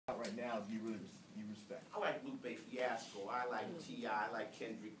personalities you really respect? I like Lupe Fiasco. I like T.I. I like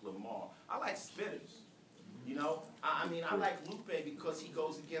Kendrick Lamar. I like spitters. You know, I mean, I like Lupe because he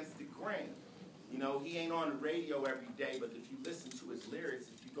goes against the grain. You know, he ain't on the radio every day, but if you listen to his lyrics,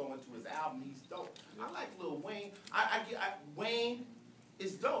 if you go into his album, he's dope. I like Lil Wayne. Wayne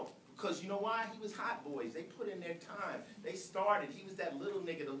is dope. Because you know why? He was Hot Boys. They put in their time. They started. He was that little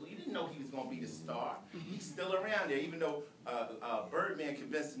nigga. You didn't know he was going to be the star. He's still around there, even though Birdman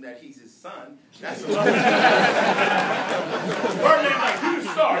convinced him that he's his son. That's what Birdman like, you the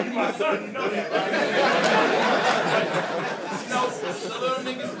star. You my son. You know that, right? You know, the little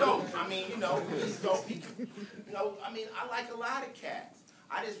nigga's dope. I mean, you know, he's dope. You know, I mean, I like a lot of cats.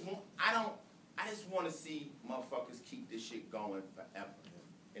 I just want to see motherfuckers keep this shit going forever.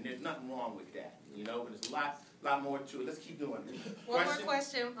 And there's nothing wrong with that, you know, but there's a lot more to it. Let's keep doing it. One more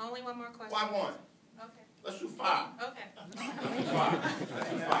question. Only one more question. Why one? Okay. Let's do 5. Okay.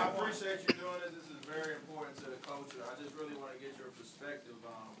 I appreciate you doing this. This is very important to the culture. I just really want to get your perspective.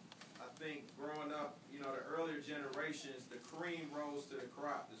 I think growing up, you know, the earlier generations, the cream rose to the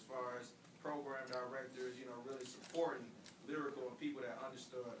crop as far as program directors, you know, really supporting lyrical and people that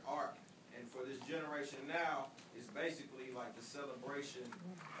understood art. And for this generation now, it's basically like the celebration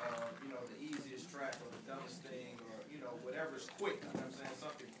of, you know, the easiest track or the dumbest thing or, you know, whatever's quick. You know what I'm saying?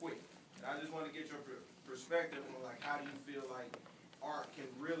 Something quick. And I just want to get your perspective on, like, how do you feel like art can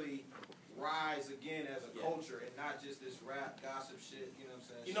really rise again as a culture and not just this rap, gossip shit, you know what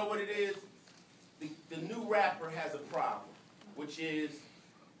I'm saying? You know what it is? The new rapper has a problem, which is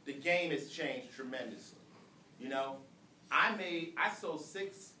the game has changed tremendously. You know, I sold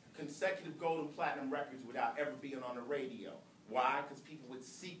 6 consecutive gold and platinum records without ever being on the radio. Why? Because people would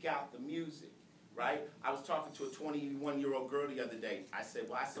seek out the music, right? I was talking to a 21-year-old girl the other day. I said,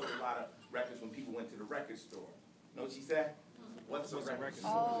 well, I sold a lot of records when people went to the record store. You know what she said? What's a record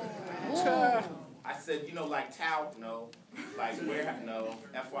store? Oh. I said, you know, like Tout? No. Like where? No.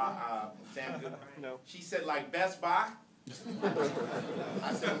 FY, Sam Good? No. She said, like Best Buy?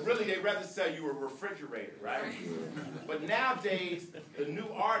 I said, really, they'd rather sell you a refrigerator, right? But nowadays, the new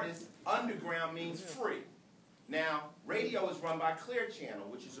artist, underground means free. Now, radio is run by Clear Channel,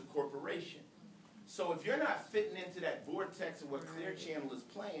 which is a corporation. So if you're not fitting into that vortex of what Clear Channel is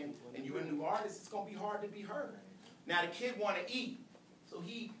playing, and you're a new artist, it's going to be hard to be heard. Now, the kid want to eat. So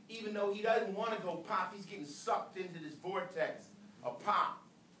he, even though he doesn't want to go pop, he's getting sucked into this vortex of pop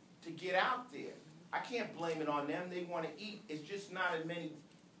to get out there. I can't blame it on them. They want to eat. It's just not as many.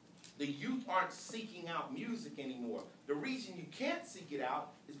 The youth aren't seeking out music anymore. The reason you can't seek it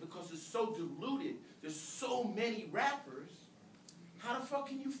out is because it's so diluted. There's so many rappers. How the fuck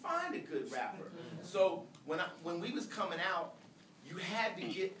can you find a good rapper? So when we was coming out, you had to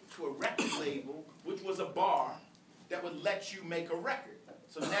get to a record label, which was a bar, that would let you make a record.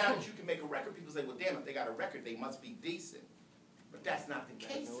 So now that you can make a record, people say, well, damn, if they got a record, they must be decent. But that's not the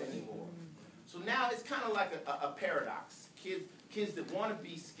case anymore. So now it's kind of like a paradox. Kids that want to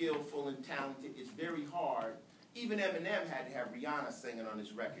be skillful and talented, it's very hard. Even Eminem had to have Rihanna singing on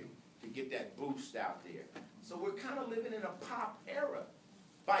his record to get that boost out there. So we're kind of living in a pop era.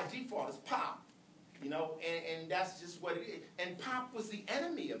 By default, it's pop. You know, and that's just what it is. And pop was the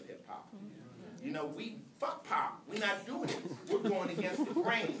enemy of hip-hop. You know, fuck pop. We're not doing it. We're going against the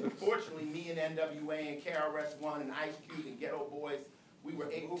grain. Unfortunately, me and NWA and KRS-One and Ice Cube and Ghetto Boys, we were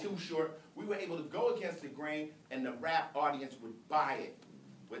Too Short. We were able to go against the grain, and the rap audience would buy it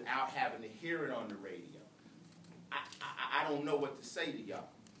without having to hear it on the radio. I don't know what to say to y'all.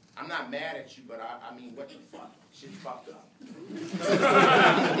 I'm not mad at you, but I mean, what the fuck? Shit's fucked up.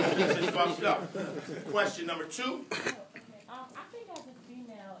 Shit's fucked up. Question number 2. I think as a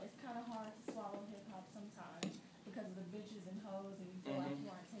female, it's kind of hard to swallow hip-hop sometimes because of the bitches and hoes, and you feel like you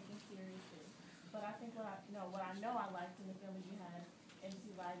aren't taken seriously. But I think what I know I liked in the film is you had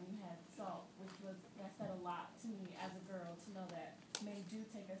MC Light and you had Salt, that said a lot to me as a girl to know that men do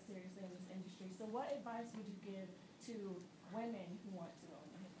take us seriously in this industry. So what advice would you give to women who want to go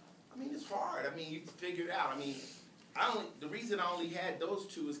into hip-hop? I mean, it's hard. I mean, you figure it out. I mean, the reason I only had those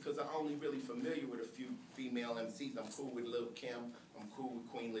 2 is because I'm only really familiar with a few female MCs. I'm cool with Lil Kim. I'm cool with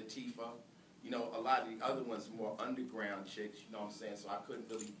Queen Latifah. You know, a lot of the other ones are more underground chicks, you know what I'm saying? So I couldn't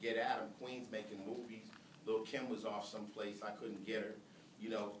really get at them. Queen's making movies. Lil Kim was off someplace. I couldn't get her, you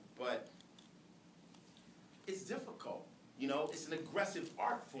know. But it's difficult, you know. It's an aggressive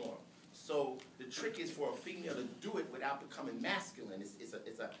art form. So the trick is for a female to do it without becoming masculine. It's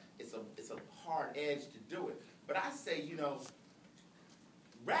a hard edge to do it. But I say, you know,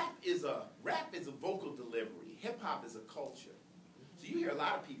 rap is a vocal delivery. Hip hop is a culture. So you hear a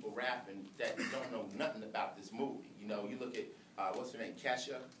lot of people rapping that don't know nothing about this movie. You know, you look at what's her name,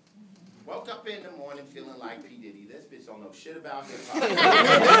 Kesha. Woke up in the morning feeling like P. Diddy. This bitch don't know shit about hip-hop.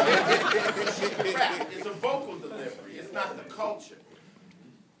 It's a vocal delivery. It's not the culture.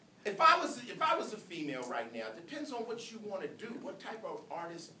 If I was a female right now, it depends on what you want to do. What type of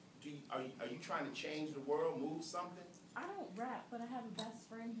artist are you trying to change the world, move something? I don't rap, but I have a best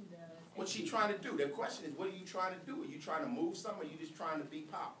friend who does. What's she trying to do? The question is, what are you trying to do? Are you trying to move something, or are you just trying to be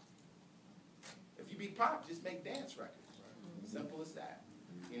pop? If you be pop, just make dance records. Simple as that.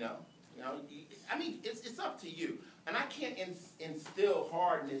 You know, I mean, it's up to you. And I can't instill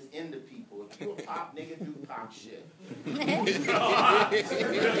hardness into people. If you're a pop nigga, do pop shit. I can't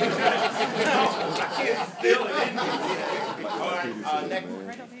instill it in you. All right, next.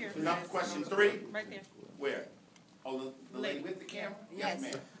 Right over here. Enough question 3? Right there. Where? Oh, the lady with the camera? Yes,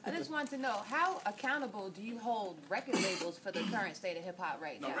 ma'am. I just want to know, how accountable do you hold record labels for the current state of hip-hop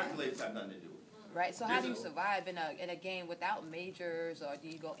right now? No, record labels have nothing to do with it. Right, so how do you survive in a game without majors, or do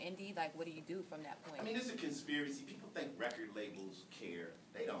you go indie? Like, what do you do from that point? I mean, this is a conspiracy. People think record labels care.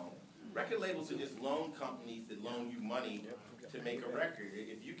 They don't. Record labels are just loan companies that loan you money to make a record.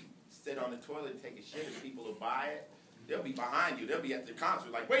 If you can sit on the toilet and take a shit and people will buy it, they'll be behind you. They'll be at the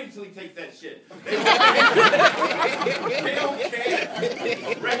concert like, wait until he takes that shit. They don't care.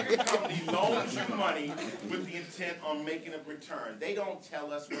 A record company loans you money with the intent on making a return. They don't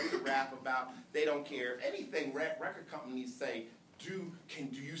tell us what to rap about. They don't care. If anything, record companies say, do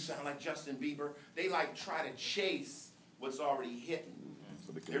you sound like Justin Bieber? They like try to chase what's already hitting.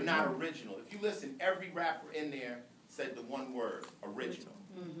 They're not original. If you listen, every rapper in there said the one word, original.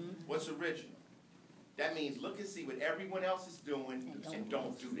 What's original? That means look and see what everyone else is doing and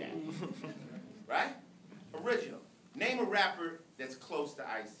don't do that. Right? Original. Name a rapper that's close to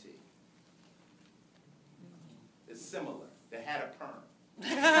Ice-T. That's similar. That had a perm.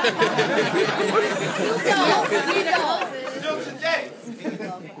 Still today.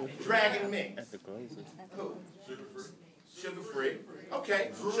 Dragon Mix. Who? Sugar Free.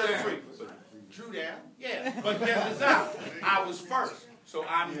 Okay, Sugar Free. Drew down. Yeah. But guess what's out? I was first. So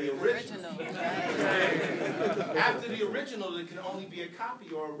I'm the original. After the original, there can only be a copy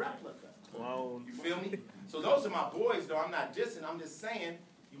or a replica. Wow. You feel me? So those are my boys, though. I'm not dissing. I'm just saying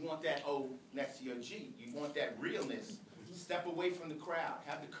you want that O next to your G. You want that realness. Step away from the crowd.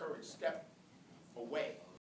 Have the courage. Step away.